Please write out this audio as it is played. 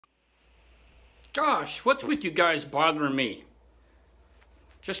Gosh, what's with you guys bothering me?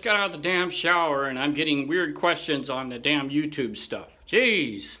 Just got out of the damn shower and I'm getting weird questions on the damn YouTube stuff.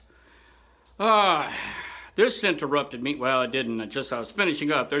 Jeez. This interrupted me. Well, it didn't. I was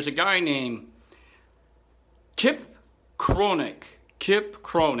finishing up. There's a guy named Kipkroniki.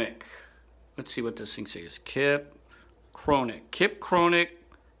 Let's see what this thing says.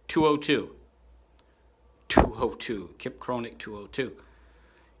 Kipkroniki202. 202. Kipkroniki202.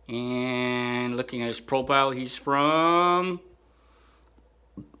 And looking at his profile, he's from...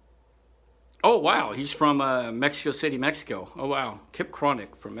 Oh, wow. He's from Mexico City, Mexico. Oh, wow.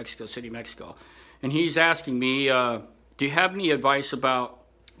 Kipkroniki from Mexico City, Mexico. And he's asking me, do you have any advice about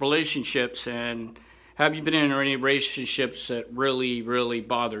relationships? And have you been in any relationships that really, really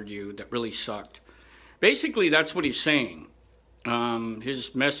bothered you, that really sucked? Basically, that's what he's saying.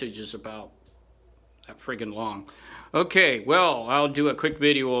 His message is about that friggin' long. Okay, well, I'll do a quick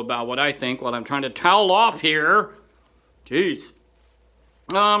video about what I think while I'm trying to towel off here. Jeez.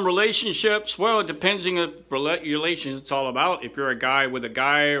 Relationships, well, it depends on the relations it's all about. If you're a guy with a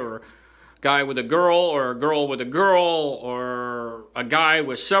guy, or a guy with a girl with a girl, or a guy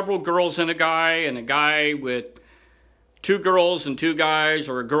with several girls and a guy with 2 girls and 2 guys,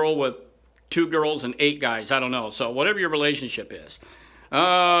 or a girl with 2 girls and 8 guys, I don't know. So whatever your relationship is.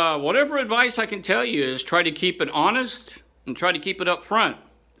 Whatever advice I can tell you is try to keep it honest and try to keep it up front.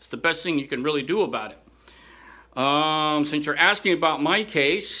 It's the best thing you can really do about it. Since you're asking about my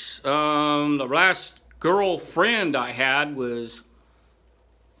case, the last girlfriend I had was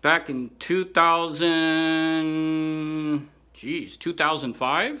back in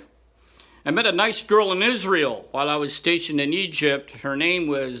 2005. I met a nice girl in Israel while I was stationed in Egypt. Her name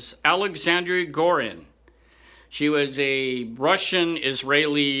was Alexandria Gorin. She was a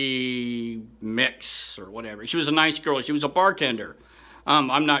Russian-Israeli mix or whatever. She was a nice girl. She was a bartender.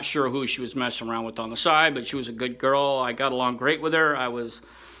 I'm not sure who she was messing around with on the side, but she was a good girl. I got along great with her. I was,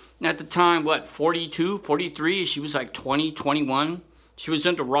 at the time, 42, 43? She was like 20, 21. She was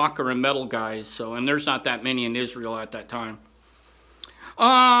into rocker and metal guys, and there's not that many in Israel at that time.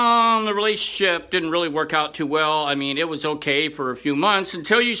 The relationship didn't really work out too well. I mean, it was okay for a few months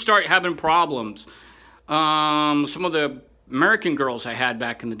until you start having problems. Some of the American girls I had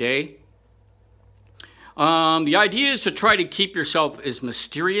back in the day, the idea is to try to keep yourself as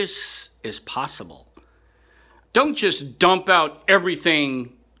mysterious as possible. Don't just dump out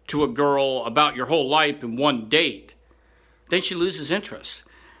everything to a girl about your whole life in one date. Then she loses interest.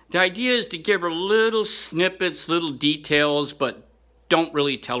 The idea is to give her little snippets, little details, but don't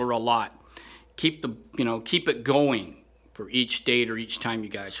really tell her a lot. Keep it going for each date or each time you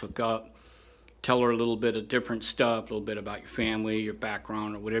guys hook up. Tell her a little bit of different stuff, a little bit about your family, your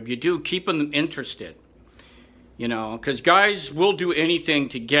background, or whatever you do. Keep them interested. Because guys will do anything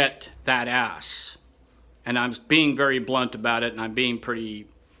to get that ass. And I'm being very blunt about it, and I'm being pretty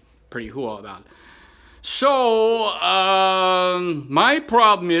hoo-ha about it. So, my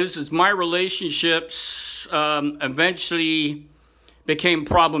problem is my relationships eventually became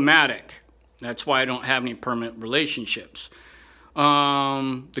problematic. That's why I don't have any permanent relationships.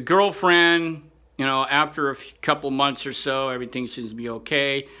 The girlfriend, after a couple months or so, everything seems to be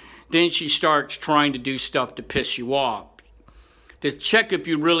okay. Then she starts trying to do stuff to piss you off, to check if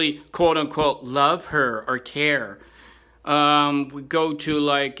you really, quote-unquote, love her or care. We go to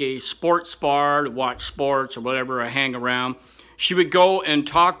like a sports bar to watch sports or whatever, or hang around. She would go and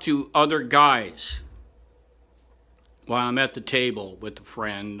talk to other guys while I'm at the table with a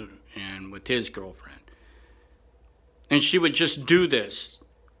friend and with his girlfriend. And she would just do this.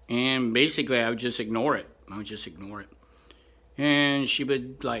 And basically, I would just ignore it. And she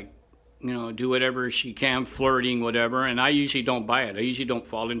would, do whatever she can, flirting, whatever. And I usually don't buy it. I usually don't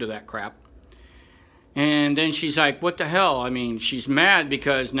fall into that crap. And then she's like, what the hell? I mean, she's mad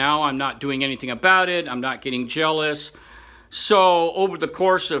because now I'm not doing anything about it. I'm not getting jealous. So over the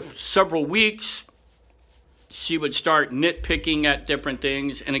course of several weeks, she would start nitpicking at different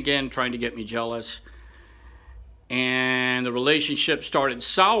things. And again, trying to get me jealous. And the relationship started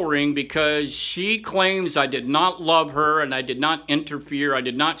souring because she claims I did not love her and I did not interfere. I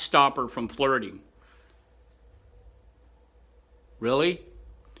did not stop her from flirting. Really?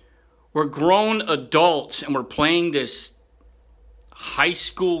 We're grown adults and we're playing this high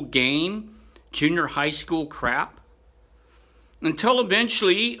school game, junior high school crap, until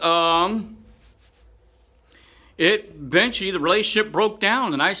eventually, the relationship broke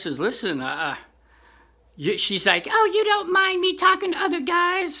down. And I says, listen, she's like, oh, you don't mind me talking to other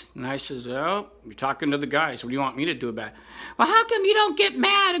guys? And I says, oh, you're talking to the guys. What do you want me to do about it? Well, how come you don't get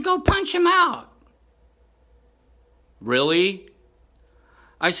mad and go punch him out? Really?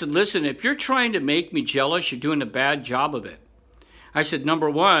 I said, listen, if you're trying to make me jealous, you're doing a bad job of it. I said, number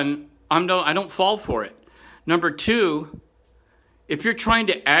one, I don't fall for it. Number two, if you're trying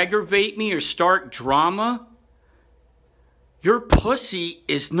to aggravate me or start drama, your pussy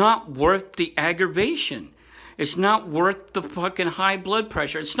is not worth the aggravation. It's not worth the fucking high blood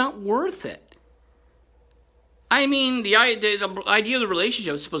pressure. It's not worth it. I mean, the idea of the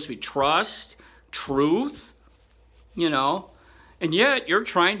relationship is supposed to be trust, truth, you know, and yet you're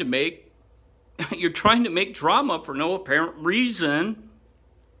trying to make drama for no apparent reason.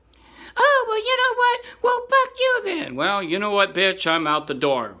 Oh, well, you know what? Well, fuck you then. Well, you know what, bitch? I'm out the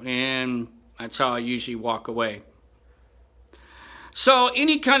door. And that's how I usually walk away. So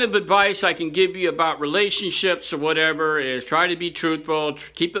any kind of advice I can give you about relationships or whatever is try to be truthful,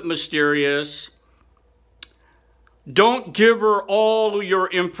 keep it mysterious. Don't give her all your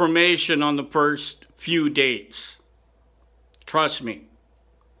information on the first few dates. Trust me.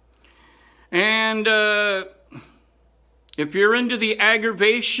 And if you're into the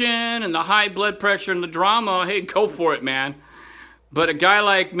aggravation and the high blood pressure and the drama, hey, go for it, man. But a guy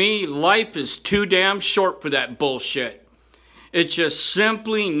like me, life is too damn short for that bullshit. It's just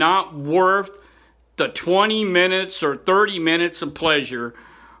simply not worth the 20 minutes or 30 minutes of pleasure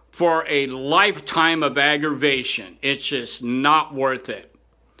for a lifetime of aggravation. It's just not worth it.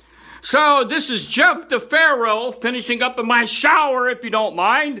 So this is Jeff the Pharaoh finishing up in my shower, if you don't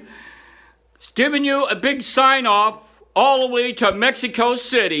mind. It's giving you a big sign off all the way to Mexico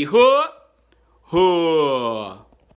City. Huh? Huh.